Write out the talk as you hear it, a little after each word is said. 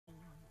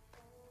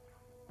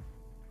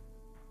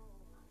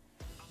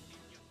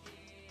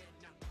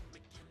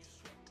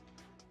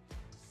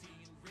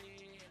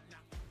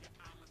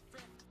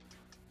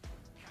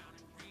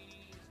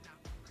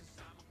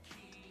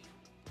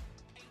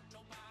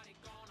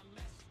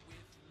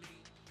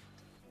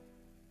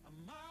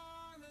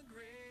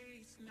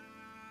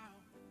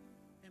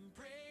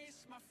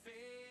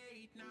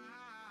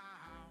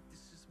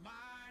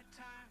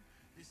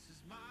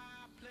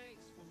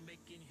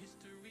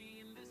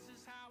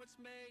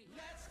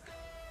Let's go.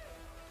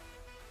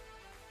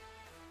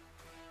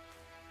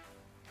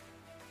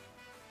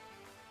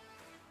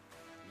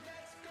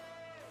 Let's go.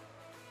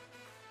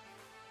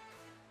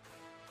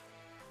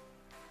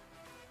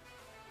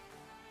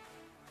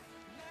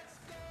 Let's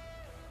go.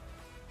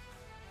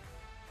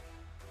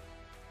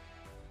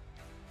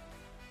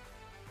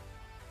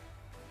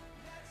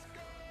 Let's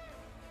go.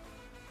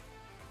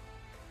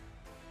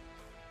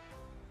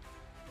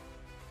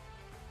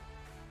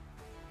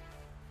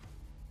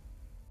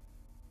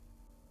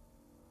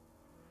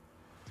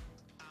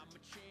 I'm a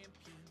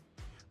champion.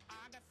 I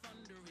got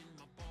thunder in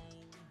my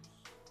bones.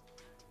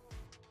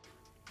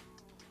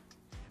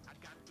 I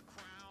got the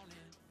crown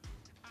and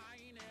I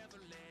ain't ever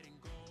letting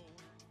go.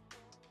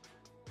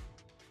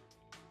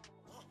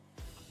 I'm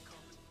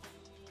coming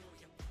for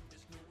ya.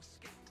 There's no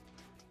escape.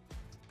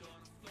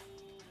 Gonna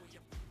flow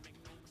ya. Make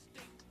no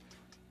mistake.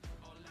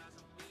 All eyes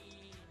on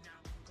me now.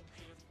 Come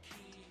hear the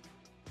king.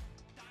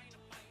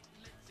 Dynamite,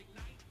 let's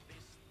ignite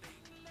this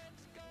thing.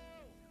 Let's go.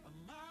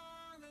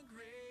 Among the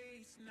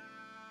grace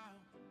now.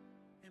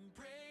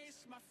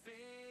 Embrace my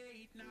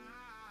fate now.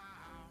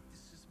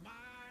 This is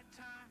my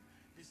time.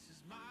 This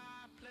is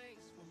my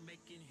place. We're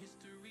making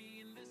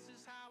history and this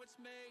is how it's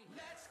made.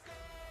 Let's go.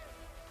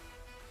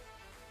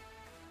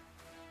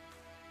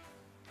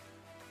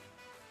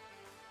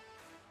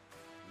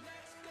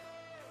 Let's go.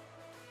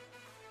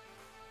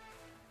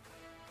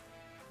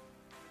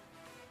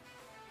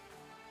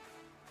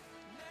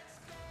 Let's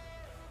go.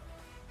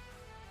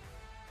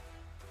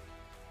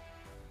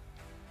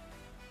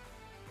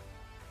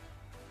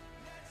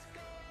 Let's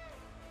go.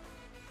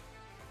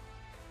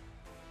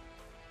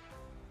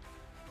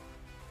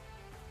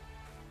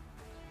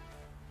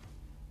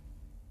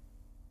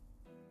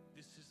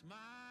 This is my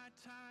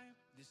time.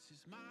 This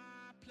is my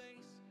place.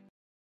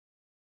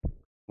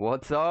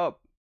 What's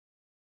up?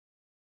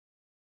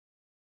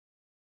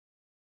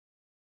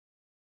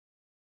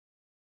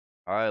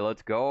 All right,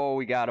 let's go.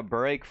 We got a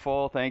break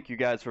full. Thank you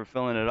guys for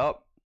filling it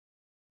up.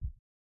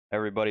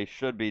 Everybody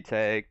should be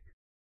tagged.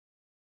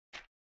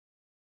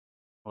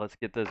 Let's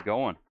get this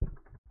going.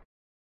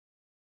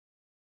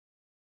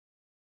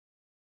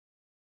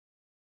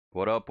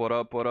 What up, what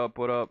up, what up,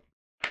 what up?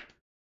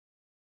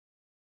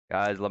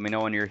 Guys, let me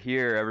know when you're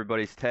here.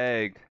 Everybody's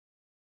tagged.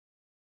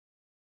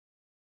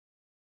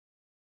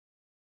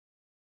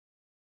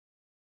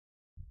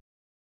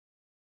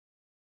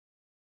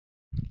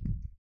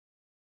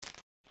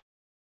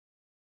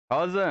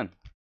 Cousin.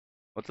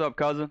 What's up,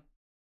 cousin?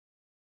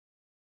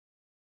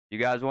 You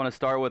guys want to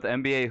start with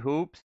NBA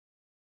hoops?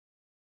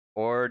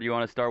 Or do you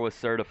want to start with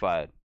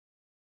certified?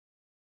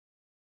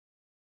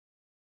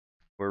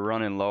 We're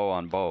running low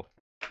on both.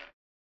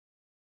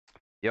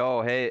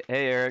 Yo, hey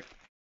Eric.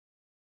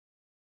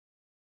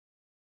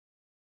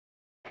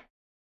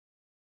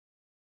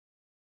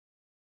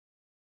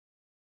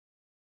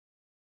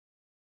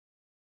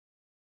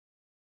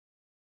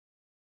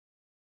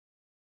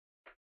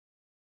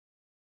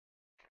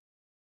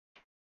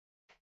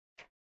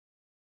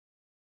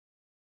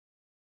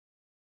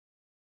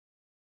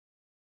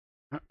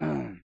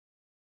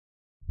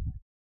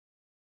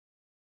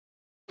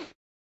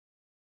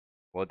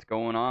 What's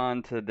going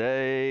on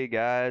today,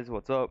 guys?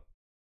 What's up?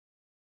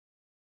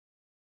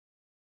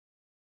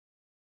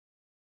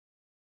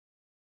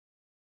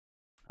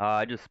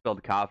 I just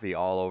spilled coffee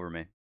all over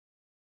me.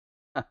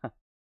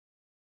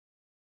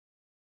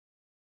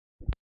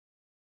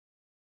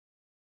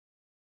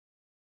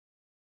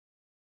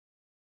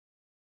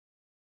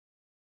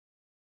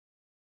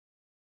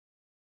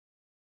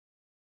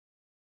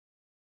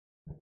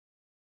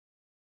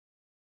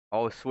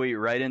 Oh, sweet.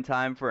 Right in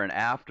time for an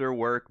after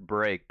work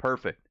break.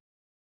 Perfect.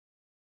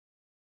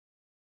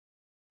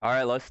 All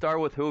right, let's start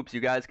with hoops.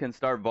 You guys can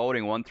start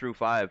voting 1 through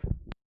 5.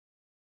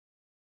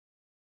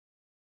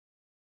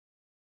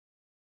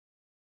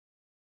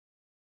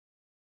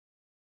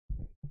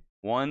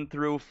 One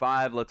through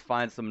 5, let's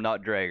find some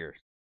nut draggers.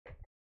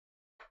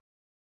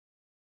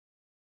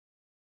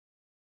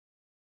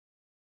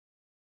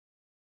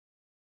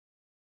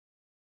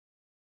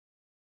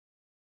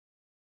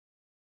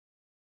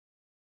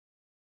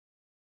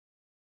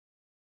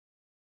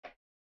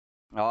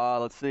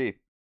 Let's see.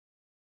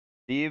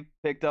 Steve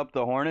picked up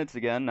the Hornets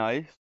again.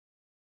 Nice.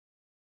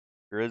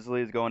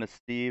 Grizzlies going to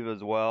Steve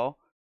as well.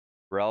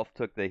 Ralph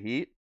took the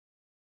Heat.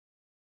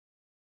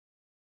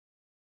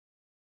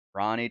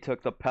 Ronnie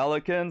took the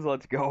Pelicans.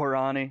 Let's go,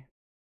 Ronnie.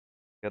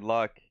 Good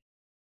luck.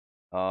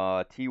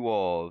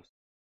 T-Wolves.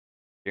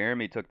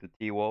 Jeremy took the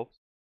T-Wolves.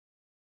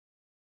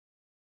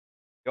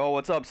 Yo,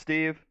 what's up,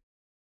 Steve?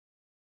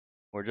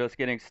 We're just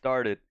getting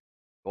started.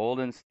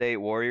 Golden State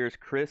Warriors,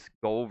 Chris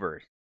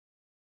Govers.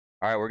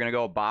 All right, we're going to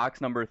go box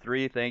number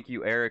 3. Thank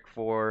you, Eric,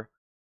 for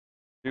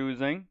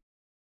choosing.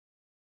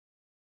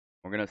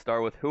 We're going to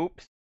start with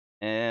hoops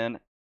and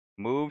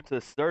move to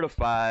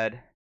certified.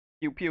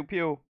 Pew, pew,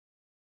 pew.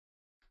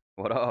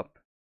 What up?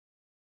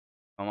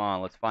 Come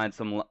on, let's find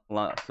some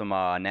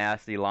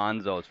nasty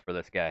Lonzos for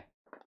this guy.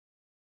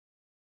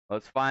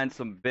 Let's find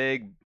some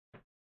big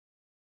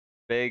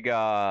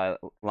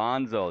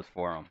Lonzos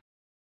for him.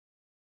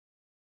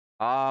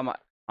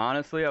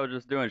 Honestly, I was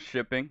just doing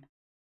shipping.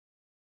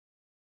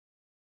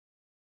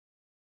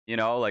 You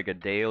know, like a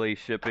daily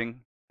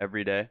shipping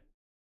every day.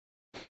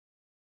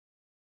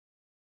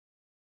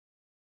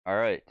 All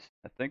right,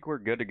 I think we're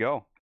good to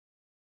go.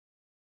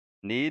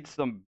 Need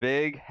some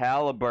big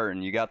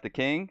Halliburton. You got the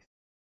Kings?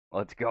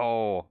 Let's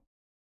go.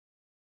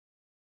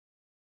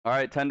 All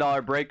right,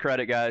 $10 break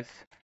credit, guys.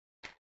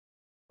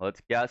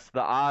 Let's guess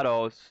the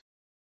autos.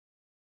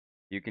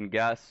 You can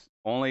guess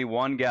only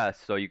one guess,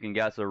 so you can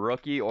guess a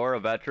rookie or a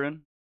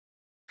veteran,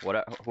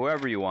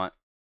 whoever you want.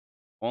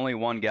 Only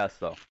one guess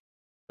though.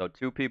 So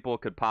two people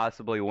could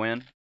possibly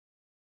win.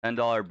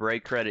 $10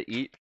 break credit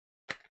each.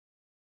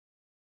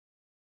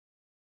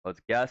 Let's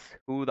guess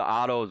who the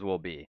autos will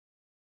be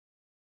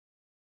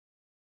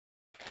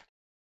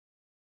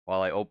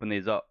while I open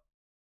these up.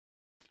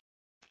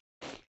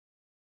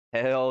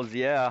 Hells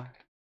yeah.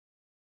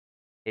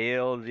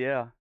 Hells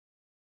yeah.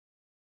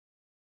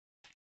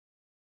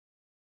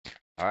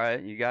 All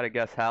right, you got to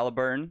guess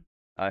Halliburton.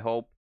 I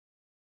hope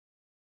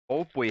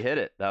we hit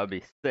it. That would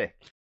be sick.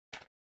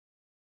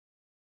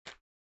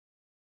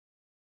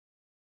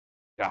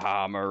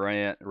 Ah,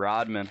 Morant,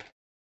 Rodman.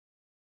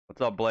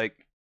 What's up,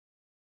 Blake?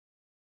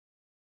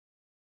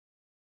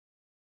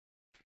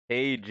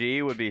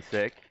 KG would be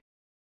sick.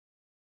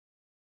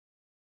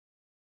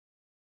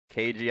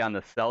 KG on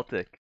the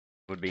Celtic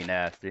would be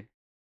nasty.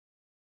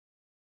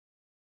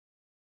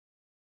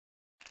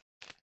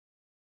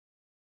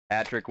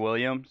 Patrick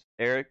Williams,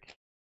 Eric,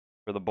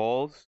 for the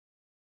Bulls.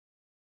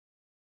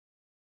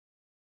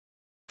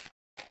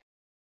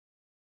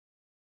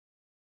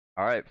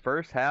 All right,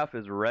 first half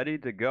is ready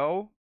to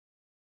go.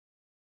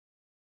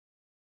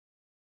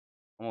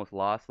 Almost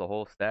lost the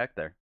whole stack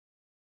there.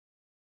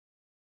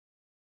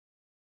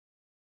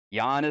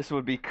 Giannis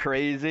would be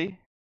crazy.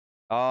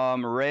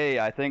 Ray,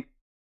 I think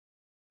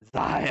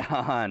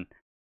Zion.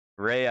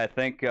 Ray, I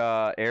think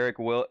Eric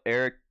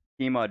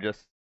Kima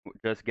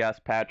just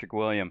guessed Patrick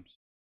Williams.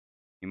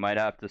 You might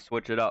have to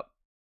switch it up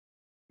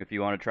if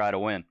you want to try to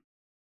win.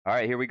 All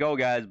right, here we go,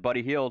 guys.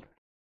 Buddy Hield,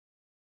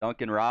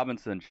 Duncan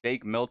Robinson,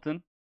 Shake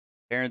Milton,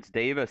 Terrence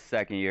Davis,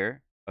 second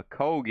year,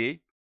 Okogie,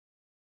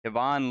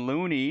 Kevon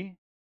Looney,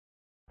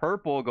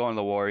 purple going to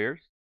the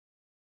Warriors,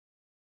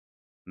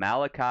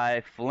 Malachi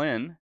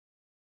Flynn,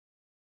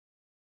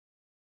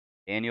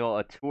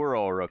 Daniel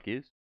Aturo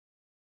rookies,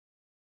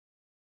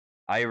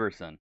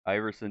 Iverson.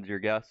 Iverson's your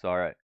guess? All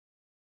right.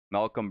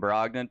 Malcolm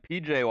Brogdon,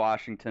 PJ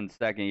Washington,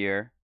 second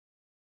year,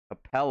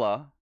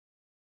 Capella,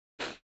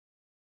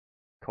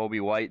 Kobe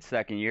White,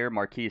 second year,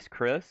 Marquise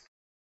Chris.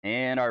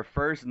 And our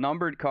first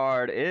numbered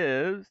card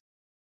is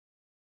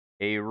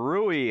a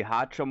Rui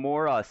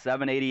Hachimura,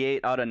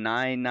 788 out of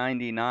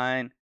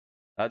 999.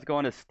 That's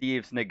going to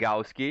Steve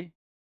Snigowski.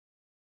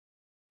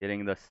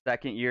 Getting the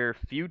second year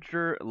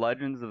Future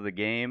Legends of the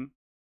Game,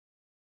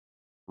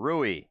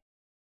 Rui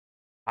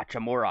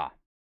Hachimura.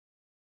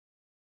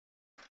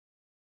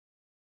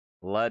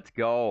 Let's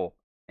go.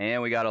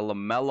 And we got a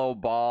LaMelo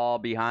Ball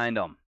behind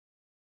him.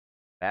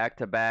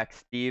 Back-to-back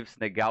Steve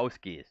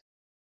Snigowskis.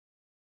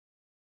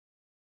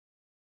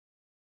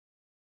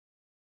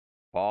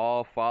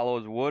 Ball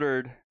follows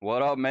Woodard.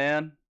 What up,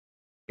 man?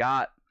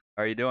 Scott,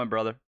 how are you doing,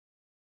 brother?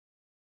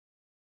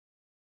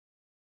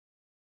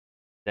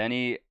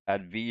 Denny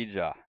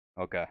Advija.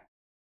 Okay.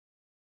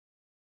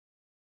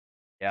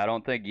 Yeah, I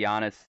don't think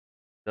Giannis...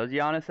 Does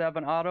Giannis have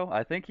an auto?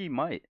 I think he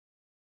might.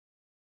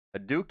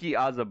 Aduki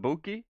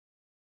Azabuki?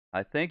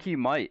 I think he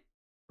might,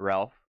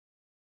 Ralph.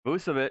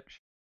 Vucevic,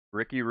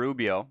 Ricky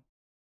Rubio.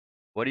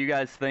 What do you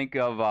guys think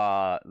of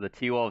the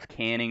T-Wolves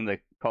canning the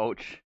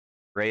coach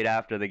right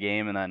after the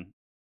game and then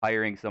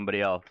hiring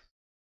somebody else?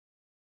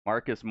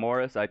 Marcus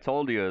Morris, I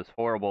told you it was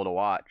horrible to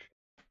watch.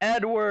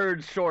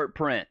 Edwards short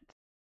print.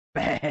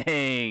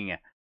 Bang!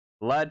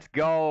 Let's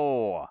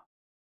go.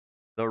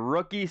 The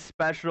rookie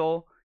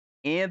special,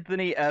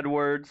 Anthony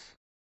Edwards,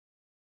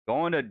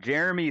 going to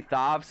Jeremy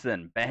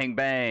Thompson. Bang,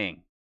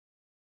 bang.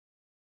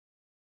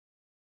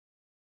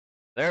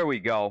 There we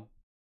go.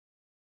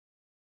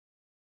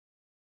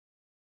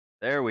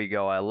 There we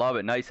go. I love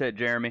it. Nice hit,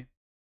 Jeremy.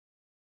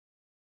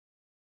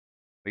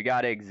 We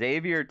got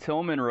Xavier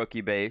Tillman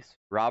rookie base.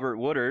 Robert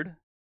Woodard.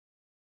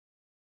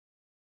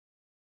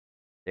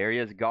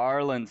 Darius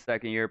Garland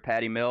second year.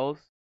 Patty Mills.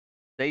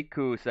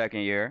 Sekou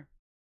second year.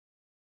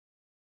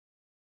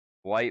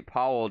 Dwight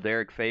Powell.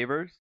 Derek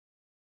Favors.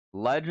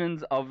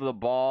 Legends of the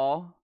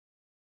Ball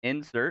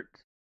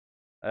insert.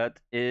 That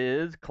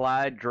is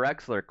Clyde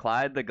Drexler.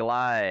 Clyde the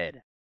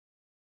Glide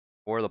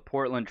for the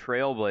Portland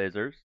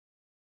Trailblazers.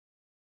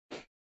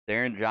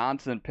 Darren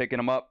Johnson picking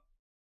him up.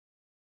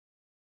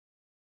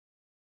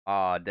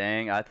 Aw,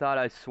 dang. I thought,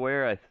 I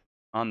swear,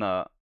 on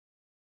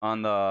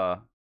the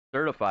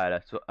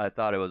certified, I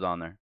thought it was on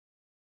there.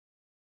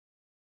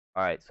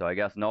 All right, so I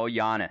guess no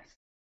Giannis.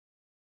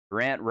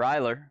 Grant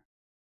Ryler.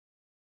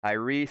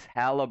 Tyrese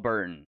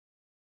Halliburton.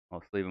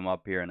 I'll leave him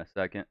up here in a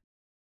second.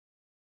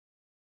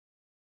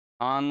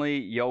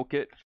 Conley,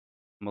 Jokic,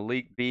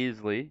 Malik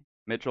Beasley,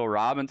 Mitchell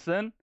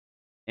Robinson.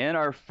 And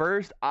our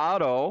first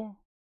auto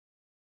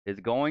is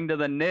going to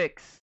the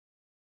Knicks.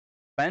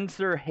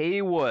 Spencer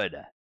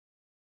Haywood.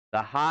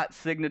 The hot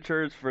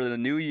signatures for the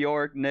New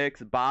York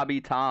Knicks,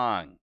 Bobby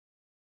Tong.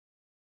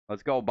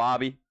 Let's go,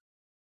 Bobby.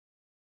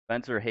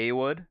 Spencer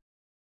Haywood.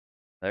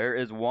 There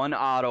is one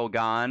auto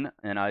gone,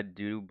 and I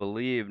do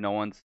believe no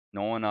one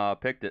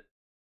picked it.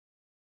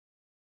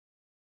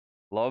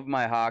 Love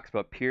my Hawks,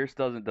 but Pierce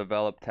doesn't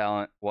develop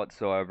talent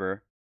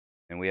whatsoever,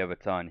 and we have a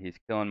ton. He's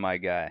killing my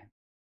guy.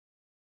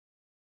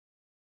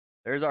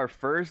 There's our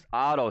first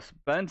auto,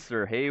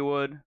 Spencer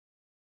Haywood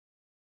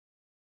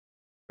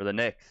for the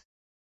Knicks.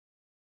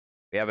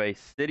 We have a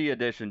City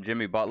Edition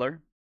Jimmy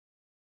Butler.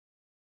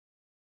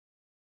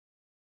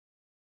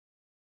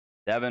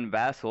 Devin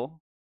Vassell,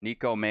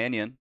 Nico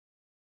Mannion,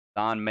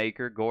 Don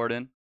Maker,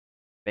 Gordon,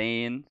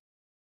 Baines.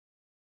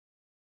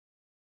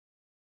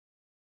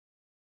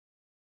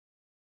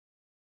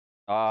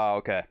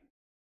 Okay.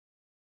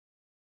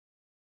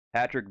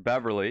 Patrick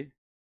Beverly,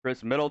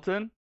 Chris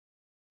Middleton,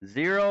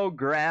 Zero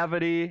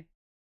Gravity,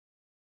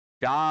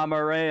 Ja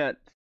Morant.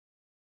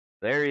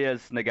 There he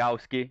is,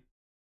 Snagowski.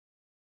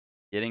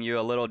 Getting you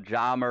a little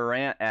Ja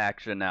Morant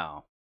action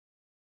now.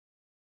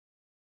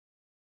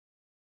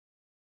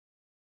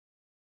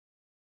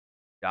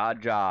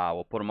 Ja,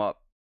 we'll put him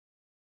up.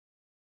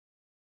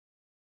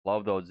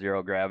 Love those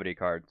Zero Gravity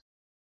cards.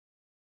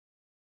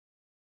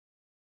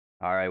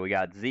 All right, we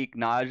got Zeke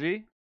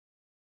Naji,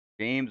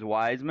 James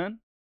Wiseman.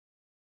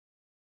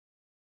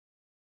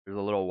 There's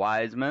a little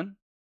Wiseman.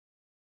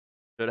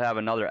 Should have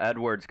another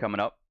Edwards coming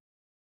up.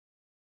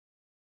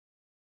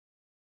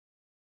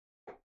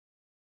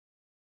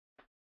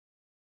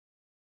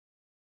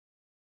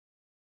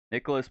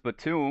 Nicholas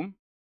Batum,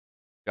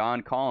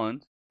 John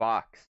Collins,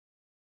 Fox,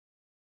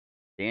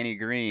 Danny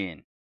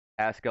Green,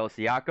 Pascal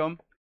Siakam,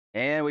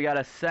 and we got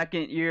a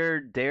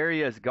second-year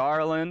Darius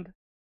Garland.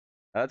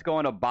 That's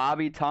going to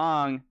Bobby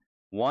Tong,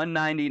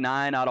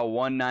 199 out of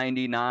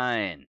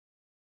 199.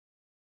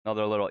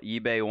 Another little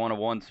eBay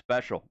 1-of-1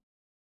 special.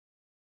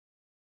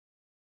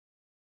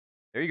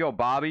 There you go,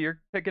 Bobby. You're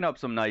picking up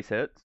some nice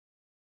hits.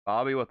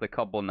 Bobby with a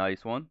couple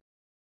nice ones.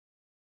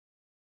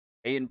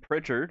 Aiden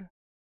Pritchard,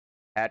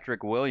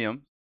 Patrick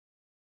Williams,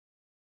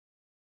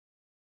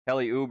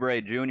 Kelly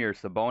Oubre Jr.,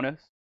 Sabonis,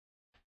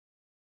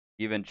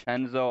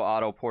 DiVincenzo,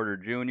 Otto Porter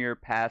Jr.,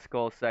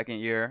 Pascal, second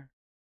year.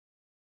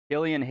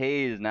 Killian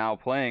Hayes now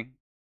playing.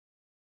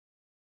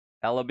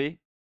 Ellaby,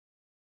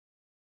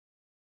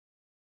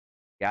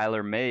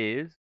 Skylar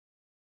Mays,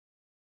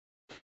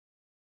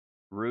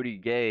 Rudy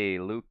Gay,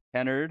 Luke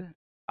Kennard,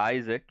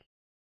 Isaac,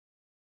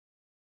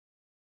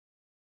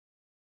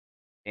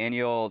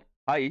 Daniel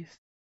Tice,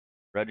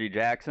 Reggie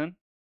Jackson.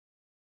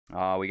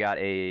 We got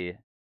a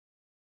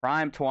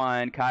Prime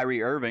Twine,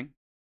 Kyrie Irving,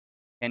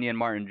 Kenyon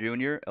Martin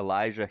Jr.,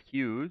 Elijah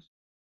Hughes,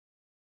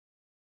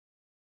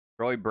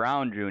 Troy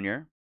Brown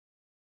Jr.,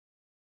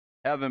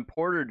 Evan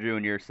Porter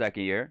Jr.,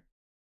 second year,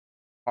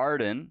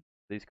 Harden.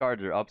 These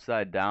cards are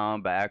upside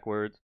down,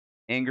 backwards.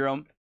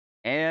 Ingram.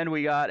 And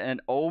we got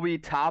an Obi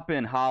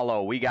Toppin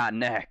hollow. We got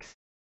next.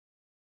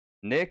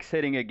 Knicks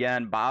hitting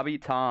again, Bobby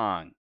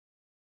Tong.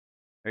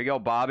 There you go,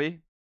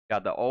 Bobby.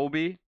 Got the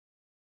Obi.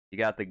 You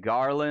got the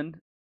Garland.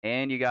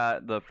 And you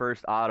got the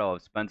first auto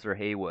of Spencer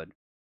Haywood.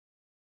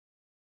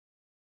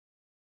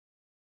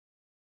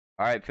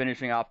 All right,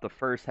 finishing off the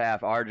first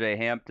half, R.J.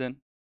 Hampton,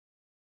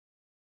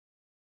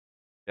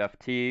 Jeff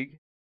Teague,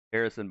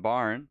 Harrison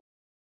Barnes,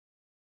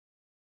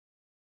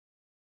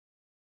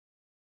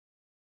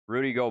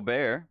 Rudy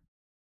Gobert.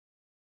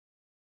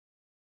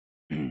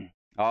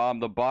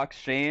 The Bucks,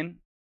 Shane.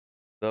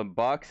 The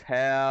Bucks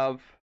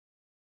have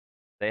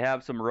they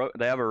have a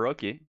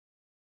rookie,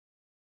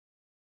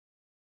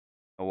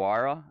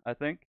 Awara, I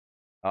think.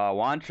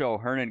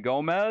 Juancho Hernan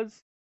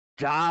Gomez,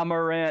 Ja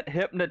Morant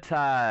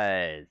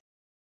hypnotized.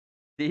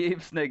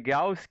 Steve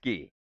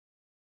Snagowski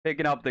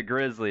picking up the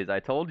Grizzlies. I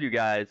told you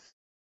guys,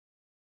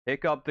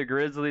 pick up the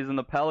Grizzlies and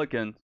the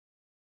Pelicans.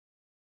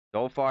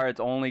 So far, it's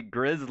only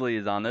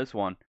Grizzlies on this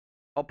one.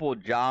 Couple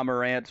Ja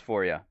Morants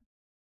for you.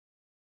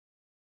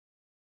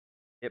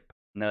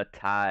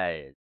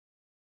 Hypnotized.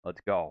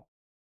 Let's go.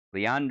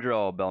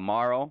 Leandro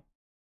Belmaro,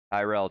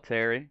 Tyrell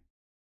Terry.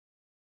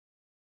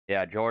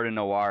 Yeah, Jordan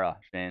Nwora,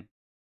 Shane.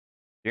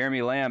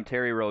 Jeremy Lamb,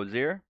 Terry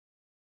Rozier.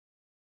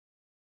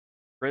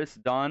 Chris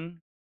Dunn,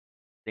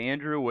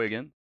 Andrew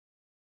Wiggins,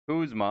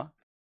 Kuzma.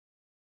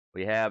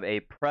 We have a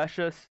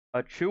Precious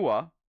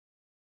Achua,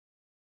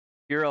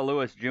 Kira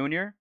Lewis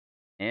Jr.,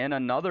 and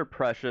another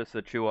Precious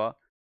Achua.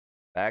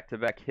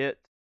 Back-to-back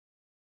hits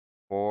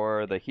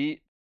for the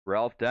Heat,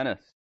 Ralph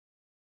Dennis.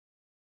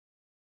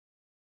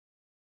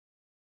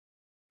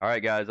 All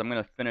right, guys, I'm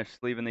going to finish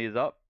sleeving these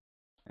up,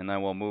 and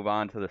then we'll move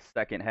on to the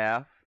second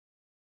half.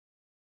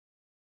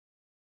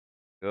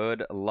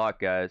 Good luck,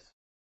 guys.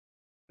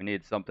 We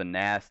need something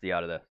nasty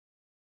out of this.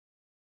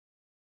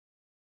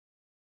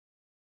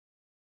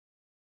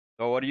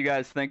 So what do you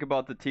guys think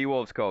about the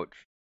T-Wolves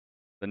coach?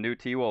 The new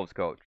T-Wolves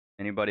coach?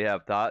 Anybody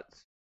have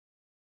thoughts?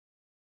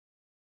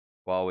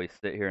 While we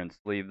sit here and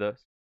sleeve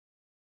this.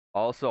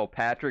 Also,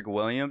 Patrick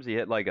Williams, he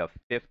hit like a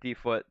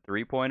 50-foot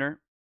three-pointer.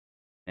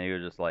 And he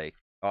was just like,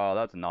 oh,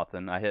 that's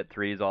nothing. I hit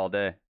threes all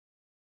day.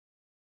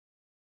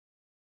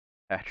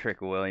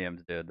 Patrick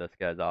Williams, dude. This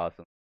guy's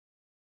awesome.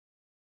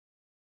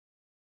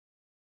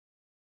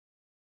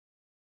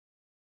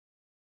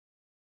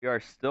 We are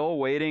still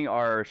waiting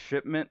our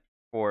shipment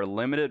for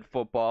limited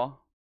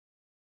football.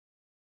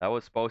 That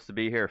was supposed to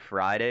be here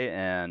Friday,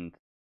 and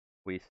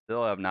we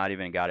still have not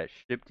even got it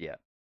shipped yet.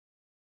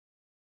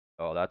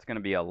 So that's going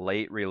to be a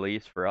late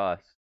release for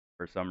us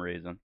for some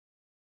reason.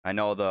 I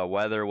know the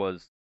weather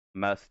was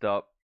messed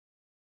up,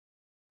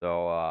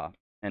 so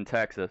in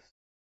Texas.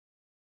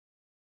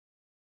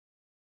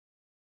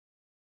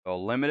 So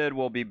limited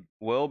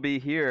will be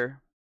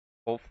here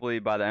hopefully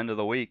by the end of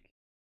the week.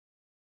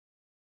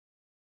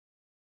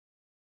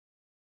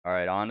 All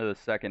right, on to the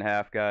second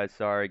half, guys.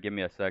 Sorry, give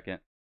me a second.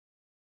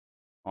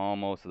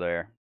 Almost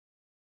there.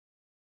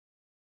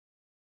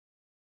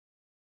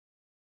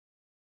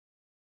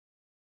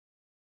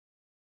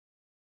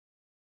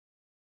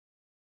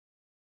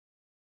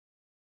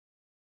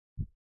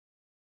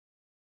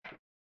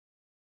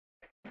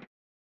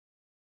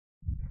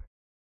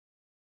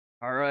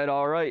 All right,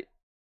 all right.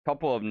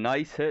 Couple of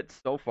nice hits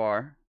so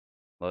far.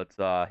 Let's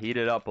heat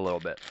it up a little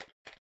bit.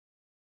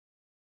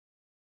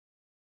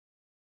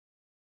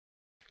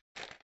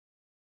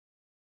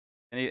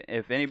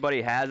 If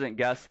anybody hasn't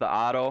guessed the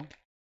auto,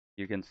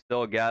 you can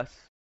still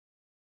guess.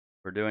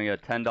 We're doing a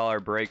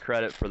 $10 break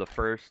credit for the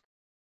first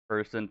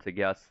person to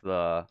guess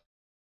the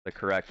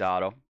correct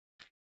auto.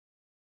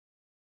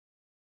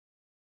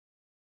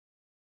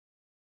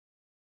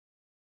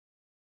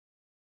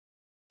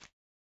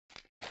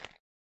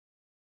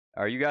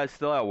 Are you guys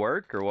still at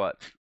work or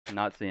what? I'm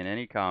not seeing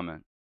any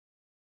comments.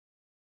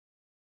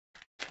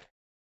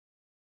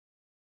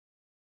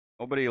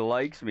 Nobody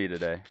likes me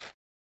today.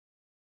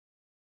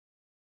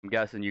 I'm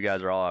guessing you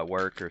guys are all at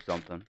work or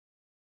something.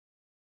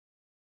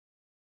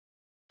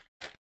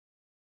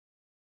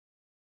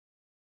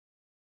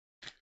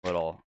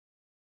 Little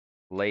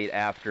late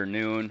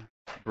afternoon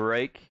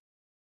break.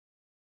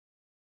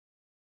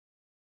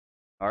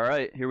 All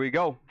right, here we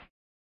go.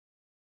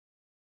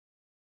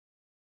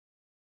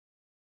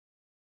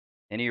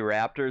 Any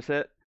Raptors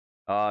hit?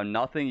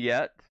 Nothing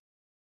yet.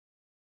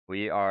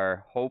 We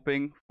are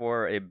hoping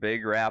for a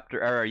big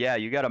Raptor. Or yeah,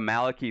 you got a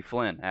Malachi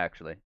Flynn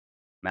actually.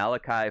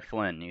 Malachi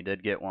Flynn, you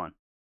did get one.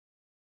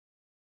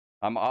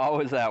 I'm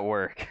always at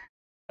work.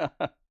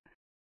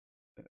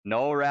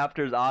 No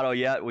Raptors auto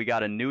yet. We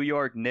got a New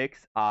York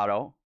Knicks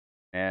auto,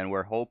 and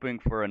we're hoping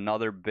for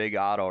another big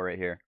auto right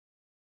here.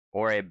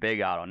 Or a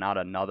big auto, not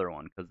another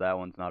one, because that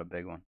one's not a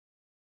big one.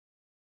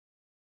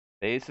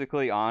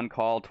 Basically on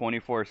call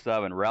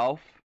 24/7.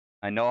 Ralph,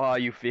 I know how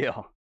you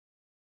feel.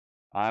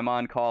 I'm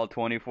on call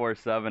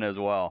 24/7 as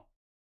well.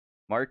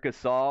 Marc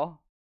Gasol.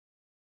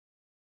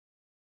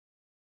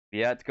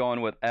 Viet's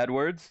going with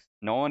Edwards.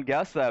 No one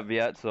guessed that,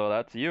 Viet, so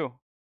that's you.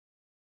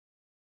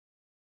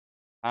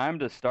 Time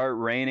to start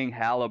raining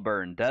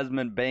Halliburton.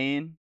 Desmond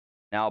Bain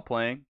now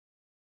playing.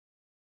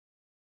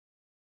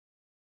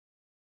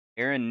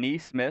 Aaron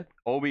Neesmith,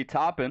 Obi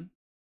Toppin,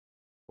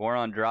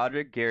 Goran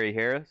Dragic, Gary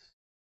Harris,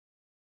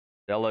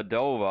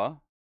 Deladova,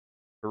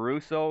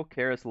 Caruso,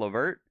 Karis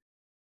LeVert,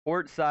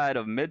 court side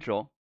of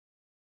Mitchell,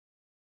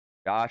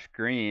 Josh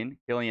Green,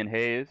 Killian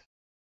Hayes,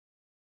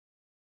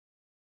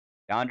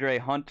 DeAndre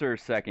Hunter,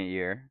 second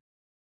year,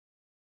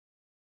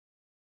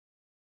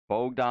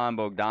 Bogdan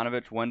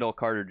Bogdanovic, Wendell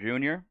Carter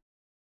Jr.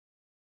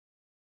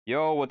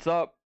 Yo, what's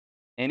up?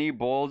 Any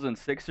Bulls and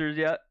Sixers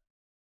yet?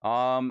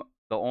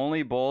 The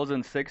only Bulls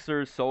and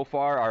Sixers so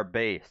far are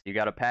base. You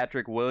got a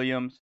Patrick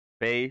Williams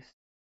base,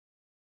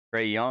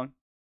 Trae Young,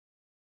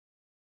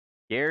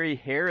 Gary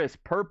Harris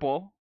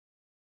purple,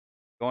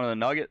 going to the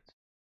Nuggets.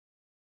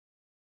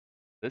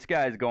 This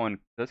guy's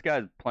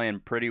playing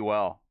pretty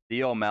well.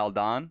 Theo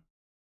Maldon,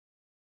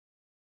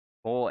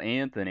 Cole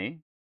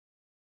Anthony.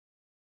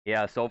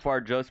 Yeah, so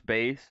far just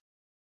base.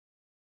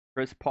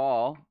 Chris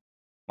Paul,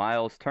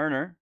 Miles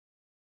Turner,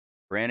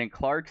 Brandon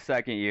Clark,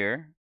 second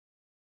year,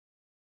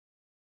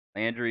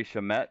 Landry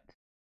Shamet,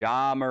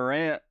 Ja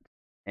Morant,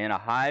 and a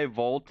high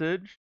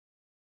voltage.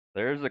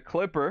 There's a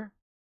Clipper.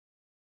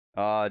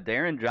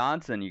 Darren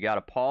Johnson, you got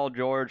a Paul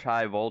George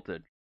high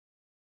voltage.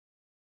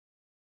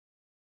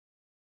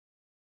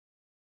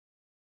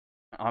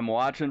 I'm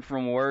watching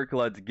from work.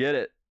 Let's get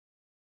it.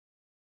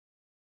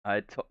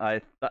 I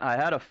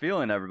had a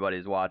feeling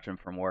everybody's watching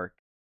from work.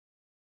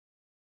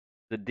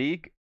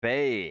 Sadiq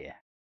Bey,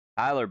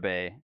 Tyler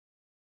Bay,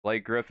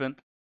 Blake Griffin,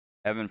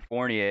 Evan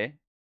Fournier,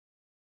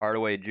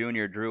 Hardaway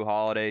Jr., Drew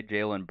Holiday,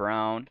 Jaylen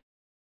Brown,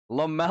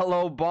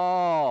 LaMelo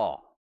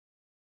Ball,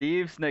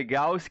 Steve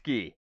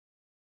Snagowski,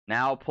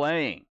 now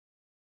playing.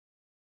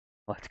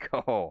 Let's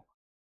go.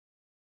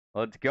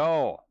 Let's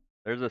go.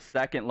 There's a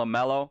second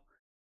LaMelo.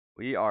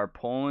 We are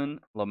pulling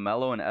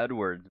LaMelo and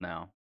Edwards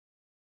now.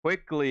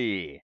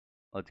 Quickly.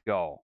 Let's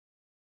go.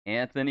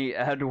 Anthony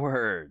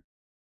Edwards.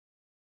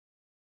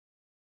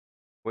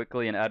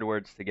 Quickly and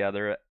Edwards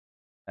together,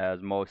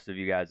 as most of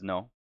you guys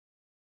know.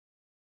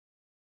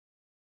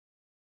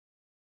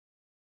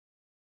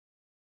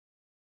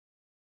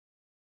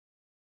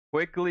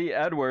 Quickly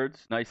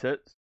Edwards, nice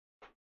hits.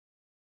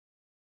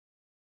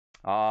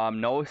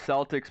 No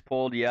Celtics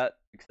pulled yet,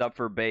 except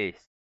for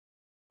base.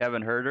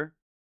 Kevin Herter,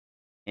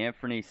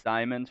 Anthony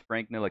Simons,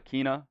 Frank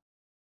Ntilikina,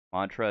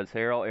 Montrezl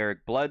Harrell,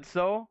 Eric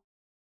Bledsoe.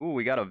 Ooh,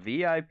 we got a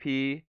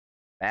VIP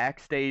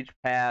backstage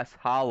pass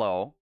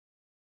hollow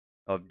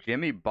of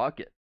Jimmy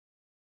Bucket.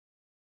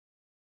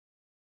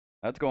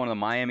 That's going to the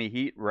Miami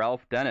Heat,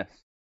 Ralph Dennis.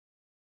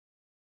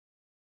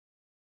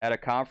 Had a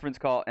conference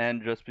call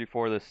end just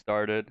before this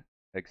started.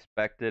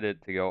 Expected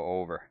it to go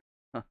over.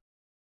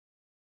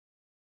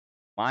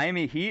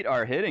 Miami Heat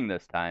are hitting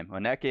this time.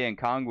 Oneke and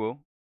Kongwu,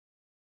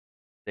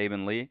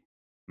 Saban Lee,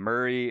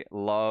 Murray,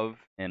 Love,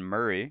 and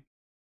Murray.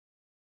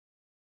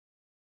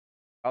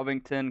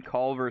 Covington,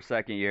 Culver,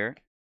 second year.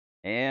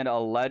 And a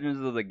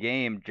Legends of the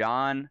Game,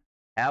 John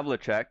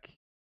Havlicek.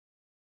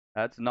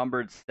 That's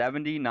numbered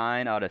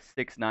 79 out of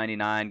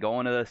 699,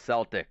 going to the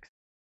Celtics.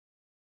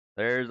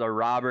 There's a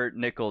Robert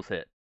Nichols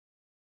hit.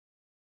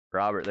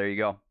 Robert, there you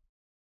go.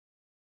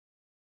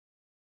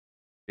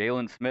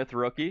 Jalen Smith,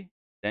 rookie.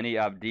 Denny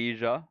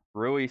Avdija,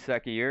 Rui,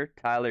 second year.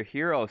 Tyler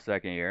Hero,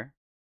 second year.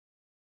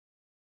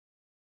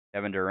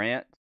 Kevin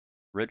Durant,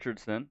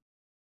 Richardson,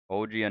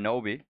 OG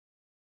Anunoby.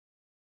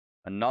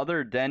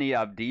 Another Denny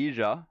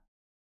Avdija.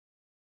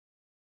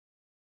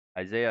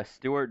 Isaiah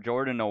Stewart,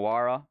 Jordan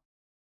Nwora,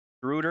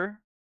 Schroeder,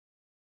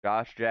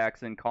 Josh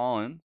Jackson,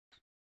 Collins.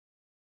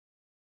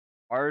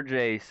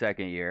 RJ,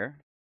 second year.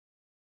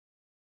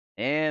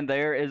 And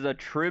there is a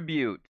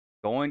tribute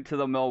going to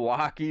the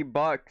Milwaukee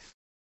Bucks.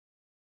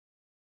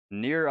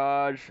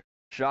 Neeraj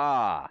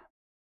Shah.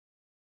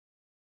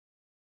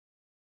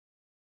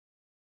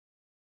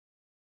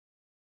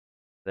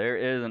 There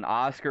is an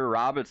Oscar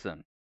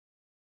Robertson.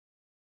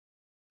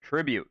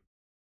 Tribute.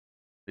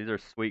 These are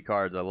sweet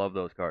cards. I love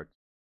those cards.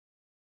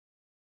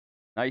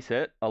 Nice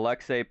hit.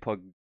 Alexei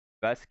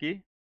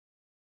Pogbesky.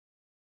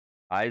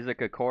 Isaac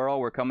Okoro.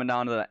 We're coming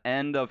down to the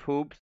end of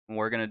hoops, and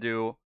we're going to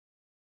do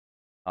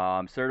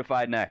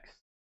certified next.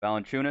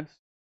 Valanciunas.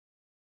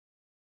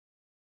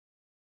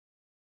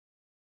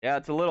 Yeah,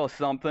 it's a little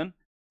something.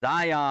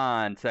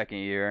 Zion, second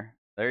year.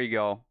 There you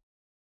go.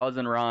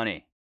 Cousin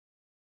Ronnie.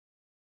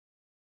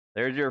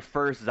 There's your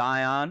first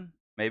Zion.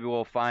 Maybe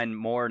we'll find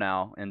more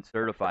now in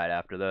certified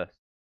after this.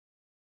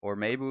 Or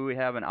maybe we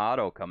have an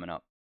auto coming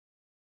up.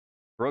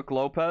 Brooke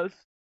Lopez,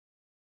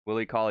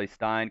 Willie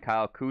Cauley-Stein,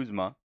 Kyle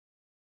Kuzma,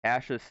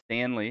 Cassius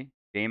Stanley,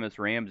 Jameis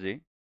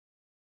Ramsey,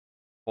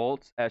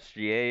 Colts,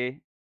 SGA,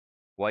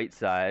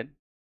 Whiteside,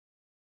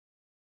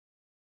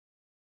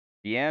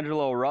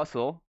 D'Angelo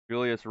Russell,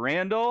 Julius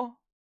Randle.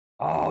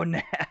 Oh,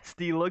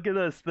 nasty. Look at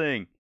this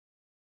thing.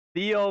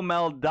 Theo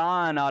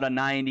Maledon out of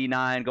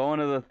 99, going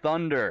to the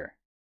Thunder.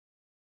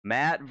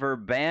 Matt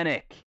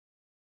Verbanik.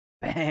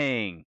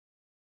 Bang.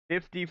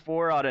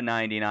 54 out of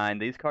 99.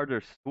 These cards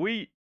are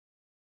sweet.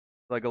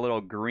 It's like a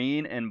little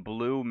green and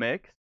blue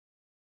mix.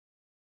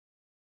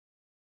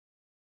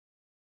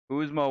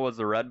 Kuzma was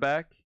the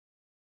redback.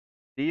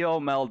 Theo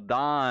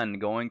Maledon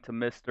going to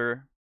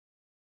Mr.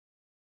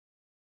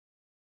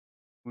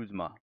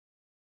 Kuzma.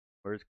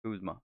 Where's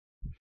Kuzma?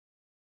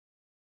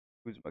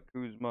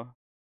 Kuzma.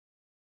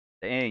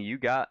 Dang, you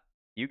got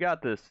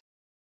this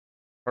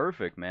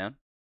perfect, man.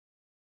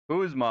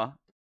 Kuzma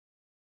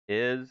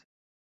is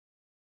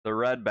the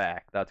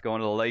redback. That's going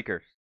to the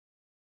Lakers.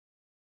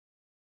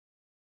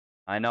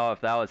 I know if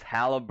that was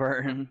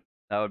Halliburton,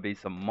 that would be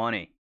some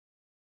money.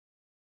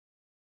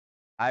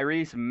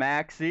 Tyrese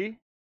Maxey,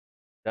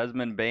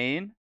 Desmond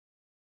Bain.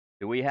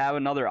 Do we have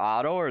another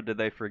auto, or did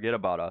they forget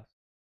about us?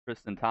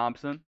 Tristan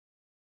Thompson,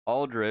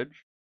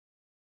 Aldridge,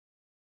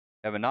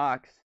 Kevin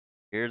Knox.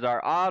 Here's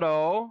our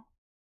auto.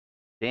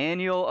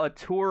 Daniel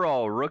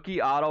Oturo,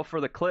 rookie auto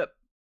for the Clip.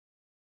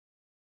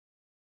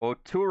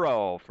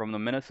 Oturo from the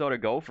Minnesota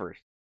Gophers.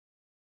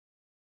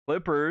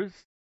 Clippers,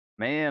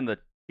 man, the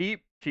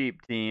cheap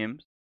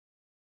teams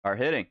are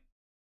hitting.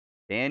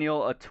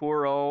 Daniel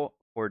Oturo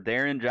for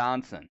Darren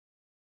Johnson.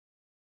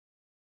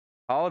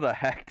 How the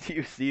heck do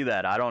you see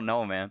that? I don't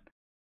know, man.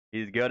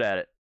 He's good at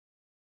it.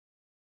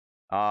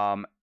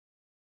 So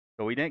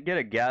we didn't get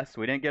a guess.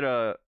 We didn't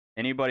get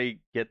anybody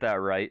get that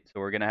right. So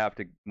we're gonna have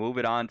to move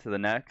it on to the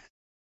next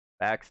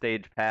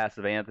backstage pass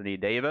of Anthony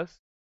Davis.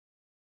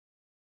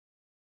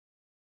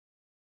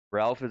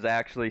 Ralph is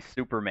actually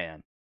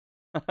Superman.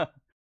 All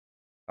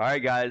right,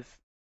 guys.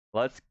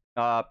 Let's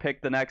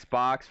pick the next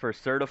box for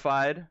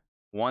certified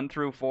 1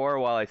 through 4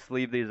 while I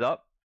sleeve these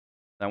up.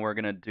 Then we're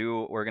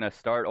gonna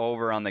start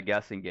over on the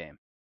guessing game.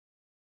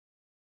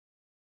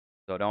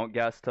 So don't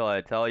guess till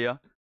I tell you.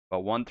 But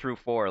 1 through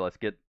 4, let's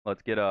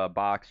get a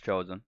box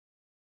chosen.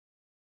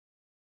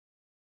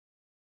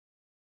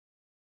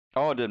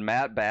 Oh, did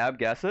Matt Babb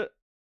guess it?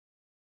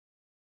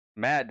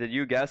 Matt, did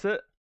you guess it?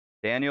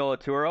 Daniel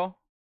Oturo?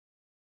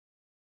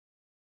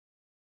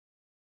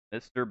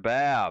 Mr.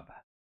 Babb.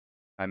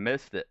 I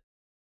missed it.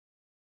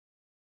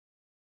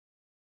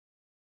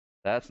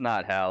 That's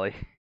not Hallie.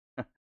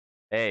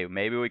 Hey,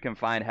 maybe we can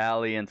find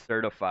Hallie in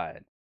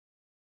certified.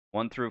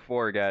 1 through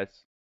 4,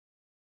 guys.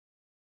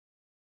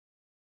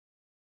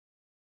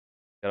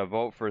 Got a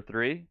vote for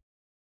 3.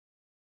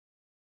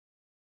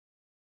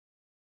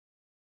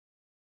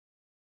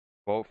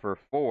 Vote for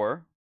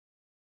 4.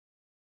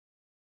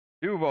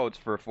 2 votes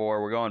for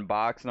 4. We're going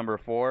box number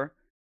 4.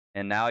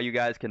 And now you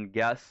guys can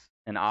guess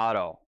an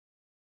auto.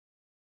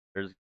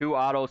 There's 2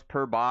 autos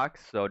per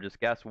box, so just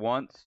guess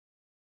once.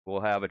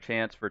 We'll have a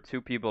chance for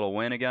 2 people to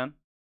win again.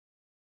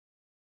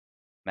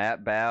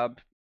 Matt Babb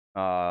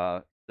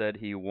said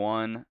he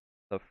won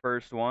the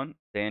first one.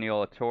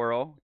 Daniel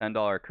Atoro,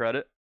 $10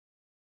 credit.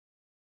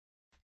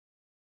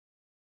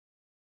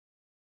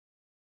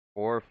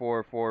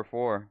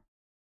 4444.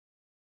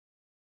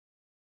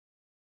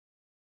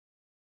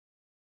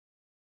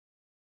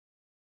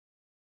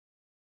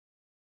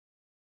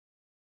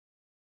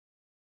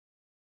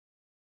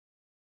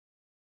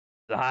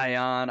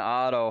 Zion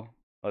auto.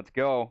 Let's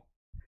go.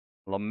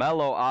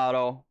 LaMelo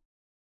auto.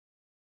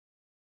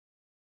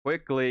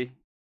 Quickly.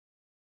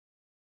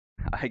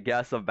 I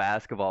guess a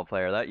basketball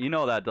player. That, you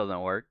know, that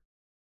doesn't work.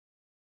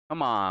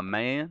 Come on,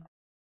 man.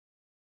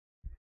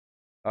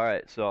 All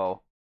right,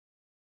 so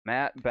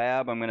Matt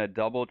Babb, I'm going to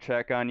double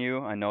check on you.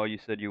 I know you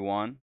said you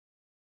won,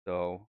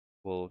 so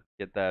we'll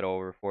get that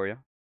over for you.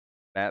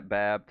 Matt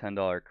Babb,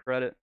 $10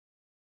 credit.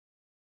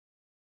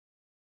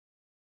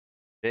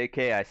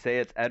 JK, I say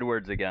it's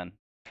Edwards again.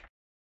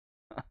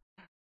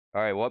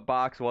 All right, what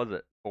box was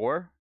it?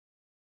 4?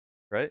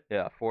 Right?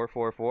 Yeah,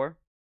 444.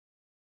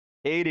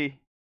 80.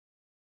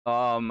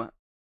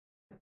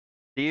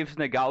 Steve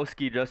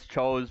Snagowski just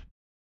chose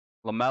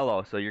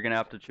LaMelo, so you're going to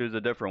have to choose a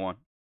different one.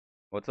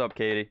 What's up,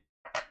 Katie?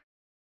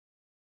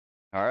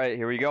 All right,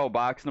 here we go.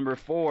 Box number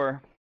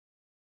 4.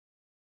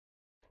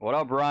 What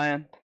up,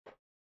 Brian?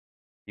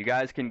 You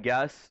guys can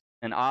guess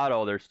an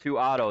auto. There's 2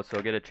 autos,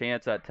 so get a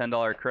chance at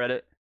 $10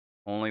 credit.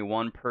 Only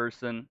one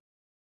person.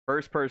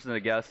 First person to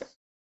guess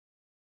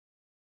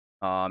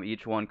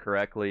each one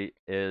correctly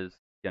is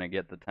going to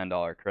get the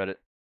 $10 credit.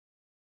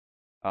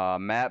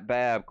 Matt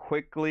Babb,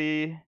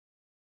 quickly.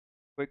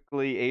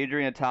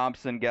 Adrian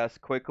Thompson, guess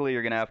quickly.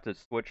 You're going to have to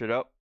switch it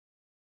up.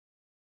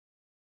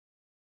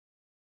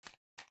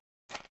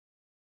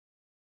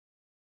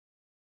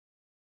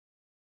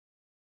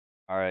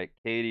 All right,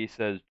 Katie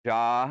says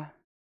Ja.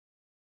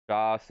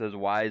 Ja says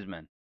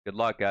Wiseman. Good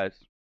luck, guys.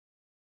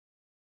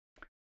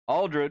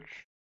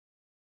 Aldrich.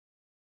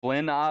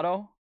 Flynn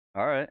auto.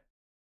 All right.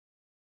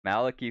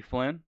 Malachi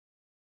Flynn.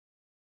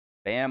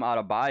 Bam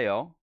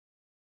Adebayo.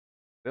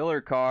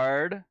 Filler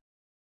card.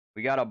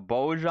 We got a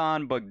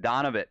Bojan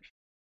Bogdanovic.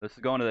 This is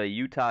going to the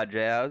Utah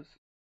Jazz.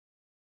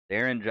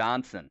 Darren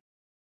Johnson.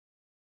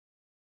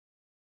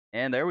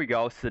 And there we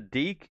go.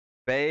 Sadiq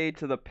Bey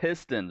to the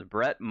Pistons.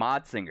 Brett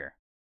Motzinger.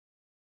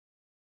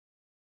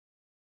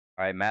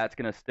 All right, Matt's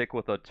going to stick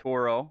with a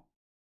Toro.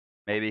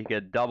 Maybe he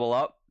could double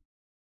up.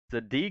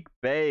 Sadiq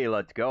Bey,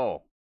 let's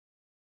go.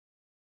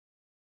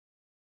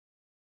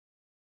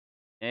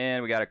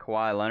 And we got a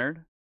Kawhi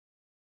Leonard.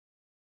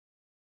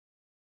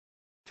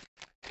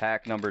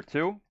 Pack number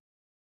 2.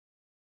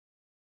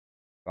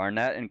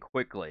 Garnett and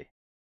Quickly.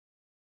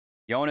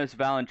 Jonas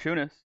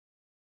Valanciunas.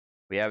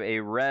 We have a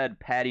red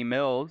Patty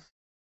Mills.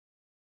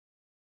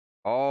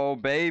 Oh,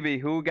 baby.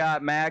 Who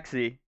got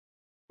Maxey?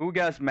 Who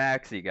guessed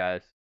Maxey,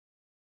 guys?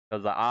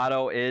 Because the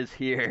auto is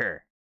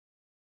here.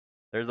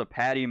 There's a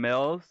Patty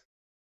Mills.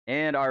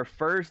 And our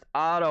first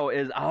auto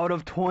is out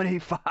of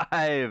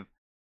 25.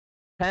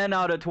 10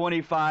 out of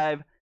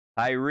 25.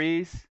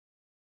 Tyrese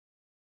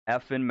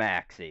effing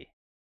Maxey.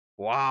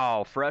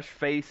 Wow. Fresh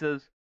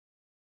faces.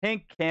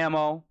 Pink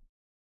camo.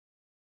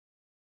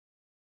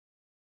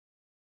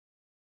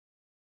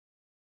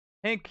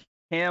 Pink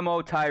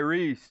camo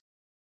Tyrese.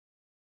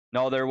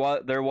 No, there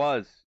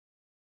was.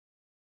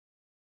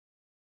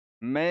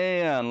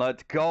 Man,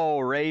 let's go,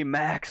 Ray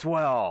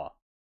Maxwell.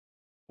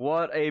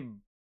 What a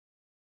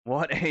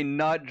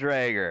nut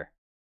dragger.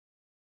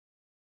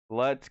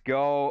 Let's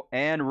go.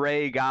 And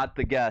Ray got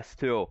the guess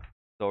too.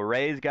 So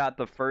Ray's got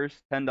the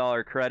first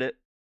 $10 credit.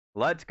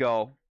 Let's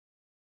go.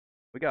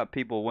 We got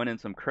people winning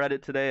some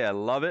credit today. I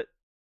love it.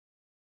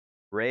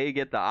 Ray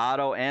get the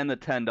auto and the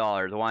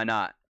 $10. Why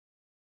not?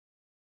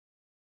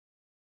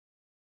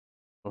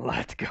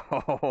 Let's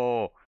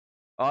go.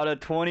 Out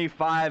of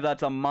 25,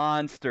 that's a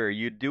monster.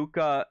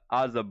 Udoka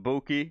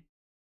Azubuike.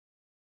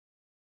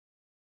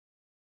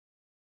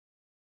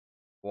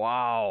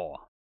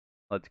 Wow.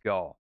 Let's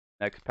go.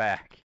 Next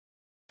pack.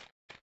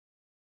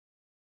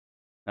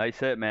 Nice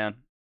hit, man.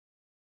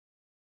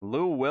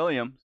 Lou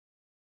Williams.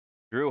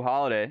 Drew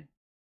Holiday.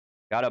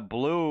 Got a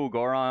blue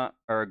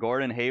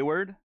Gordon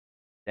Hayward.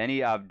 Denny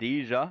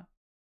Avdija.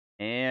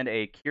 And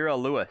a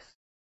Kira Lewis.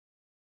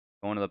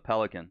 Going to the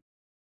Pelicans.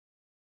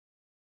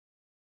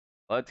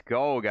 Let's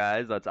go,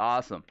 guys. That's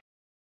awesome.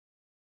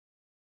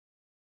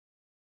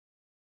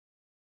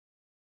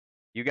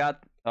 You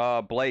got,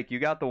 Blake, you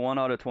got the 1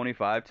 out of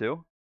 25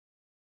 too?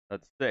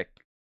 That's sick.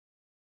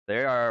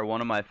 They are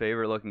one of my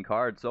favorite looking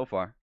cards so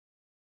far.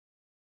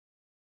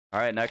 All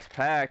right, next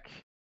pack.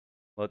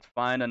 Let's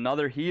find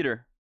another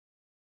heater.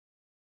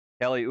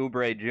 Kelly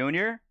Oubre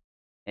Jr.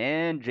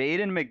 and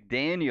Jaden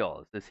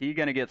McDaniels. Is he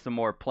going to get some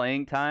more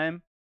playing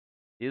time?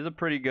 He's a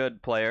pretty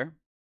good player.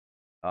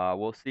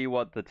 We'll see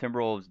what the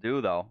Timberwolves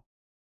do, though,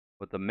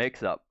 with the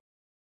mix-up.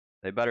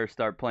 They better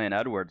start playing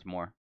Edwards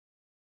more.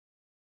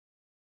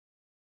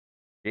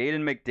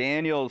 Jaden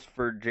McDaniels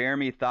for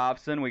Jeremy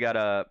Thompson. We got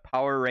a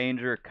Power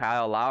Ranger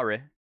Kyle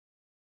Lowry,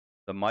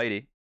 the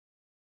Mighty.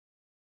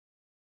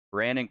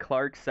 Brandon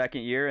Clark,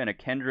 second year, and a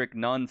Kendrick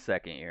Nunn,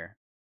 second year.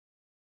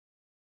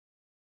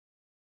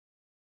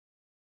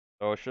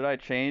 So should I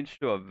change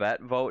to a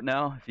vet vote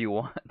now if you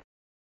want?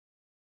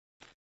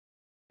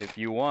 If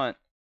you want.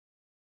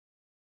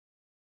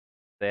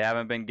 They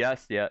haven't been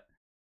guessed yet.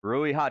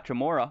 Rui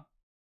Hachimura.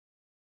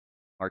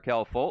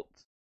 Markelle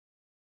Fultz.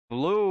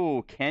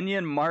 Blue,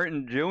 Kenyon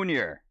Martin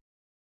Jr.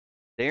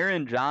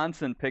 Darren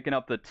Johnson picking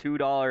up the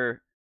 $2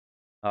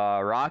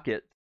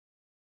 Rockets.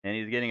 And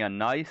he's getting a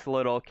nice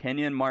little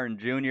Kenyon Martin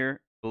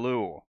Jr.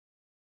 blue.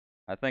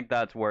 I think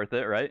that's worth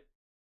it, right?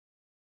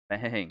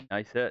 Bang,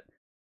 nice hit.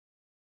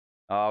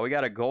 We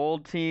got a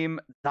gold team,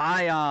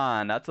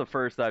 Zion. That's the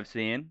first I've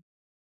seen.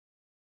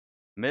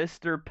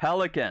 Mr.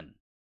 Pelican.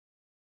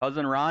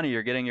 Cousin Ronnie,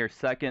 you're getting your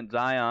second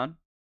Zion.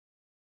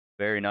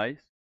 Very nice.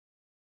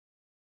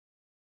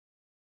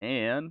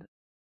 And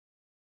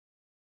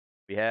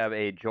we have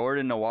a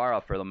Jordan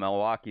Nwora for the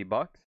Milwaukee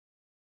Bucks.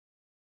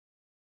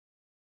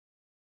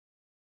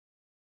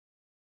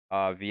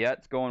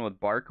 Viet's going with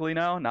Barkley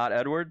now, not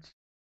Edwards.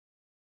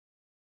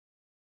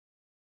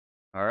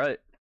 All right.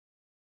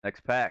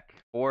 Next pack.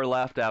 4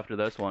 left after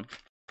this one.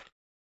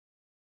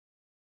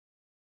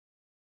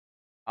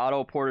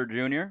 Otto Porter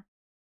Jr.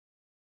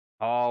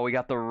 Oh, we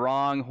got the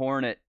wrong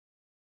Hornet.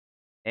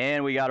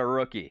 And we got a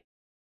rookie.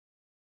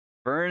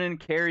 Vernon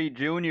Carey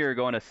Jr.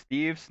 going to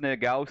Steve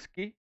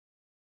Snigowski.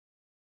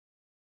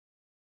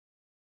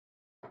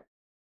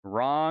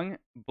 Wrong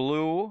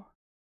blue,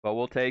 but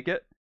we'll take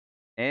it.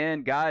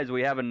 And guys,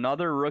 we have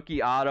another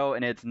rookie auto,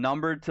 and it's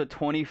numbered to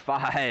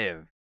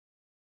 25.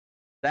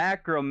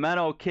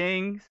 Sacramento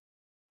Kings.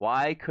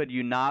 Why could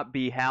you not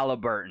be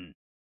Halliburton?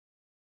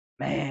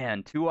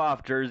 Man, 2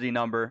 off jersey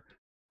number.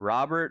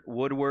 Robert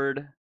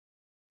Woodard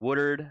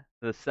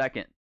the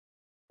second.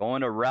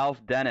 Going to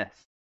Ralph Dennis.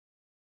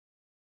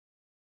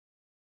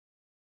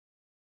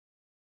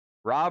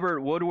 Robert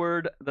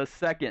Woodard the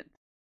second.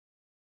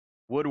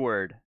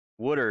 Woodard.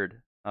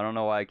 I don't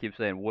know why I keep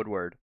saying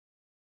Woodward.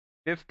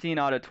 15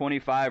 out of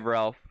 25,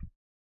 Ralph.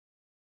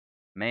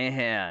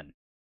 Man.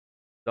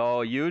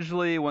 So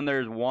usually when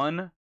there's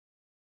one,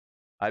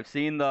 I've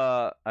seen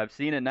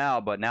it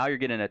now, but now you're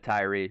getting a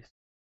Tyrese.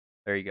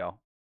 There you go.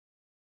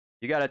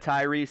 You got a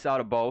Tyrese out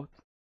of both.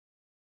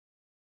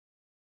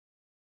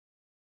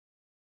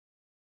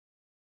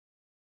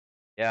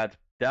 Yeah, it's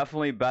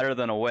definitely better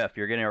than a whiff.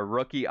 You're getting a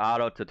rookie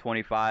auto to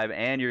 25,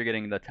 and you're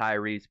getting the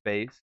Tyrese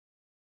base.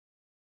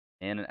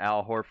 And an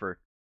Al Horford.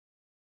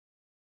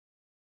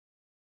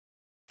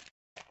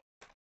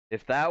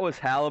 If that was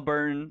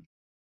Halliburton,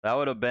 that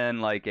would have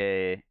been like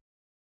a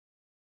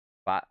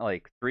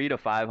 $300 to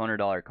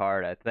 $500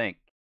 card, I think.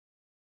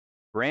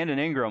 Brandon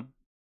Ingram,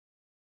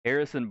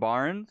 Harrison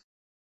Barnes.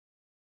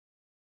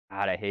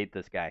 God, I hate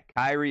this guy.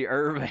 Kyrie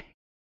Irving,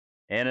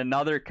 and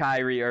another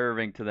Kyrie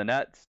Irving to the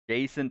Nets.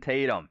 Jason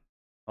Tatum.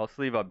 I'll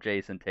sleeve up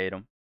Jason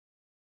Tatum.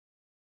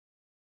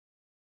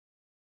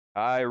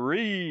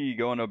 Kyrie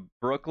going to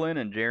Brooklyn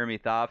and Jeremy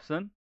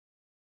Thompson.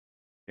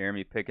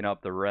 Jeremy picking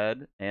up the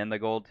red and the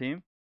gold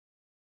team.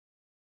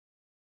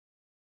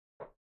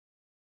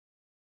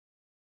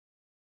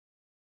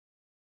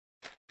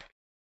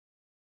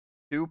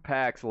 Two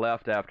packs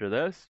left after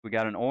this. We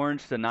got an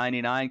orange to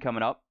 99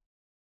 coming up.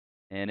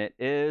 And it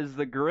is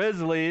the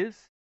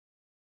Grizzlies.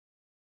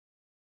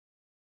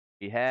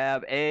 We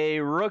have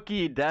a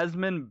rookie,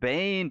 Desmond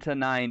Bane to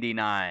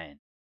 99.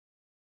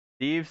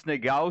 Steve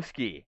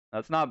Snigowski.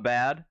 That's not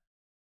bad.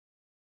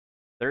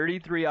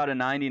 33 out of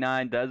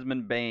 99,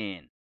 Desmond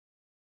Bane.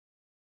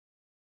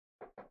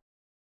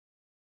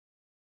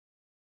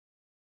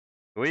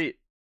 Sweet.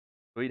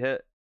 Sweet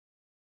hit.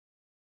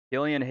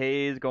 Killian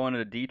Hayes going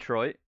to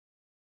Detroit.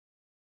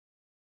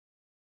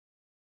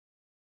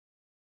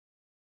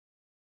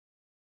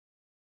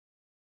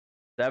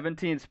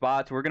 $17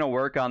 spots. We're going to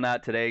work on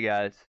that today,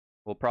 guys.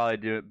 We'll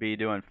probably be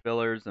doing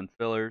fillers and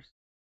fillers.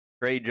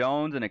 Trey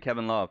Jones and a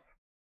Kevin Love.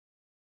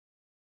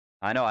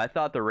 I know, I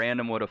thought the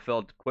random would have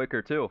filled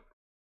quicker too.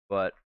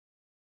 But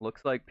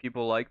looks like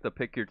people like the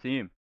pick your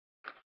team.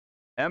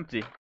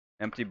 Empty.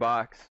 Empty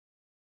box.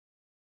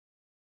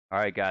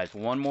 Alright, guys.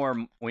 One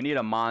more. We need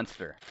a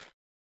monster.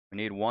 We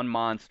need one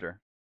monster.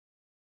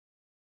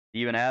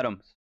 Steven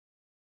Adams.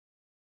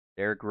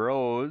 Derrick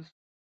Rose.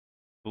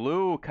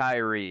 Blue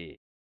Kyrie.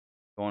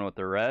 Going with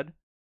the red.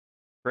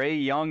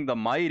 Trae Young the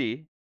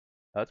Mighty.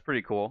 That's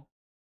pretty cool.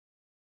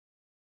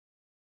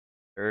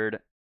 Third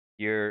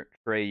year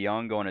Trae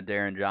Young going to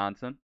Darren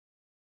Johnson.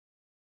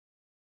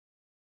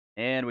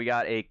 And we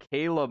got a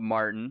Caleb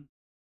Martin.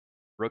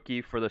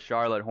 Rookie for the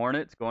Charlotte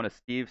Hornets. Going to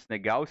Steve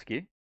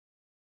Snigowski.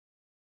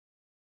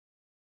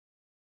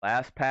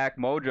 Last pack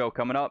mojo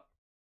coming up.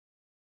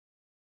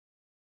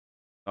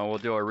 And we'll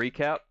do a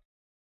recap.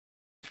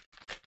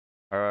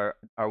 Are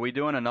we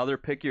doing another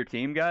pick your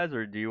team, guys,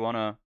 or do you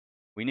wanna?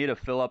 We need to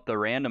fill up the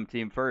random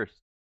team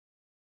first.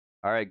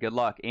 All right, good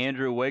luck,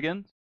 Andrew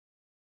Wiggins.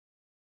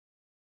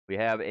 We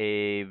have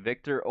a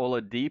Victor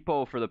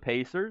Oladipo for the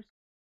Pacers.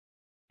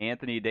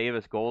 Anthony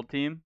Davis gold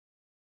team.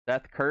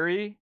 Seth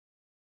Curry.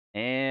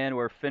 And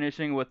we're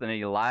finishing with an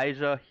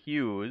Elijah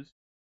Hughes,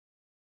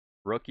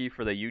 rookie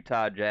for the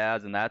Utah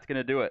Jazz, and that's going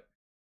to do it.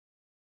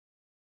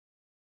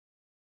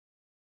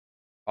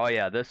 Oh,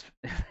 yeah, this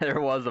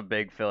there was a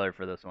big filler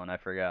for this one. I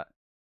forgot.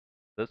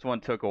 This one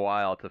took a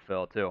while to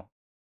fill, too.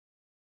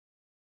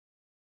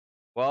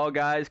 Well,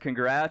 guys,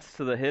 congrats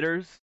to the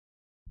hitters.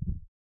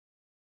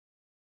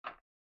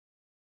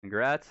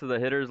 Congrats to the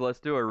hitters. Let's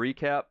do a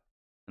recap,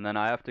 and then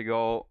I have to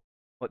go.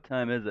 What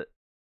time is it?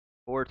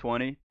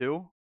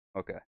 4:22?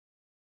 Okay.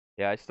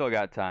 Yeah, I still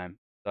got time.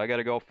 So I got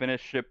to go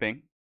finish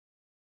shipping.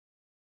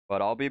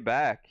 But I'll be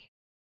back.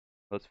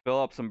 Let's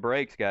fill up some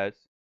breaks, guys.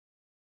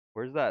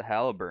 Where's that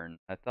Halliburton?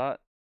 I'm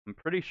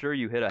pretty sure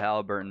you hit a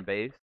Halliburton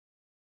base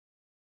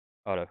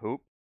out of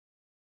hoop.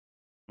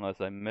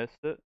 Unless I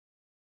missed it.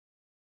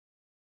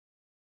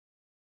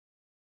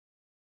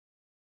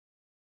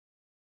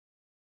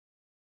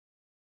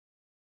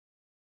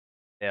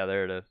 Yeah,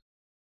 there it is.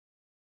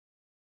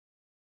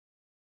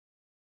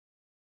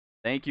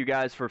 Thank you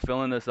guys for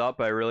filling this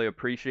up. I really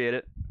appreciate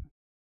it.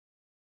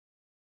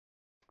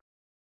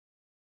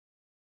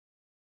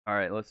 All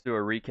right, let's do a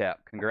recap.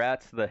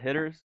 Congrats to the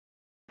hitters.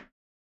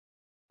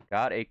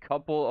 Got a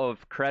couple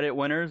of credit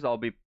winners. I'll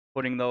be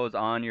putting those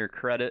on your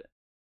credit,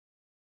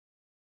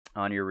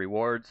 on your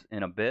rewards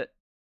in a bit.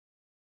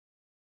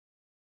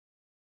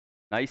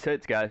 Nice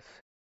hits, guys.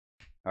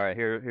 All right,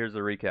 here's the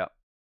recap.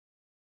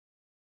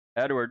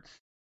 Edwards.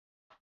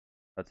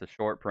 That's a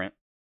short print.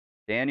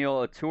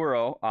 Daniel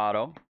Aturo,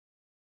 auto.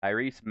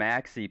 Tyrese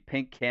Maxey,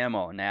 pink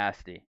camo,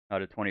 nasty,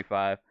 out of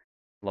 25.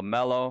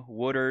 LaMelo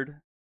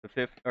Woodard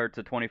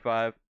to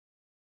 25.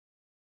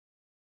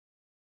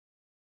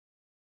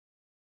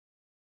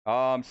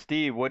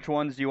 Steve, which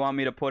ones do you want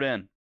me to put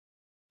in?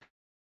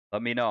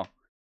 Let me know.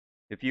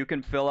 If you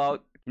can can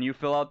you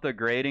fill out the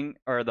grading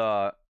or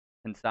the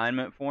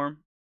consignment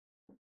form?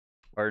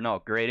 Or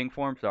no, grading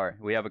form, sorry.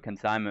 We have a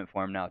consignment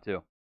form now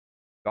too.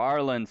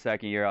 Garland,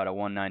 second year out of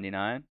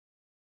 199.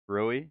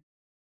 Rui.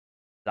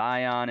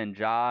 Zion and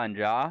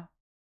Ja.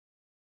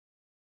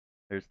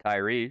 There's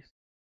Tyrese.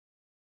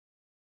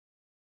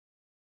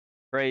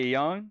 Trae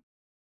Young.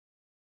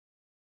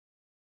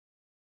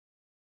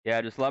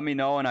 Yeah, just let me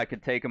know and I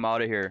could take him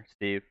out of here,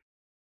 Steve.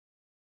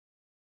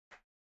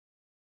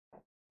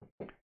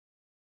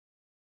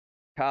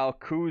 Kyle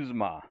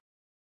Kuzma.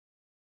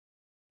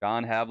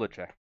 John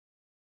Havlicek.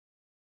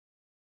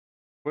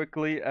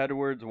 Quickly,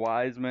 Edwards,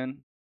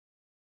 Wiseman.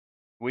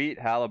 Sweet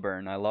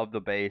Halliburton. I love the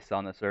base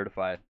on the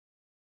certified.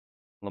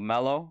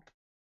 LaMelo.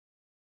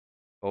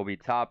 Obi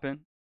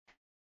Toppin.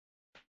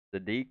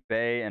 Sadiq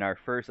Bey. And our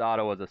first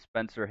auto was a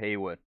Spencer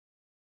Haywood.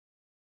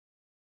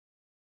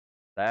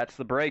 That's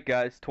the break,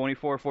 guys.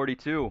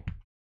 24-42. All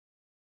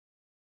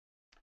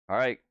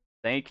right.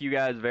 Thank you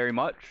guys very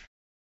much.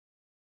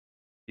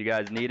 If you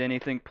guys need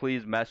anything,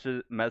 please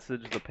message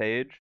the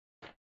page.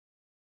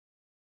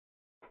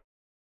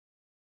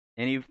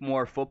 Any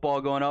more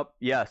football going up?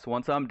 Yes.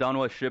 Once I'm done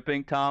with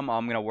shipping, Tom,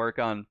 I'm gonna work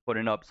on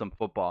putting up some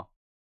football.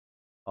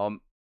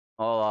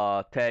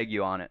 I'll tag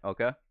you on it.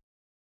 Okay.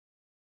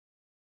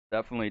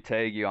 Definitely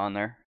tag you on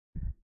there.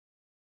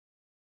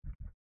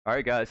 All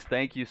right, guys.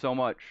 Thank you so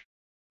much.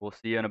 We'll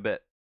see you in a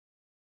bit.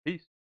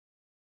 Peace.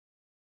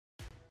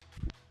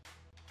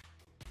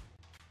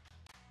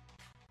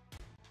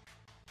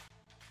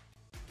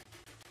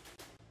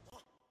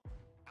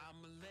 I'm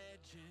a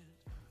legend,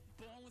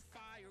 born with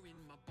fire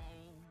in my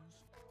bones.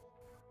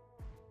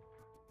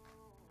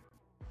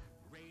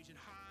 Raging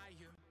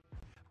higher,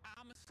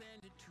 I'm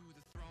ascending to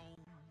the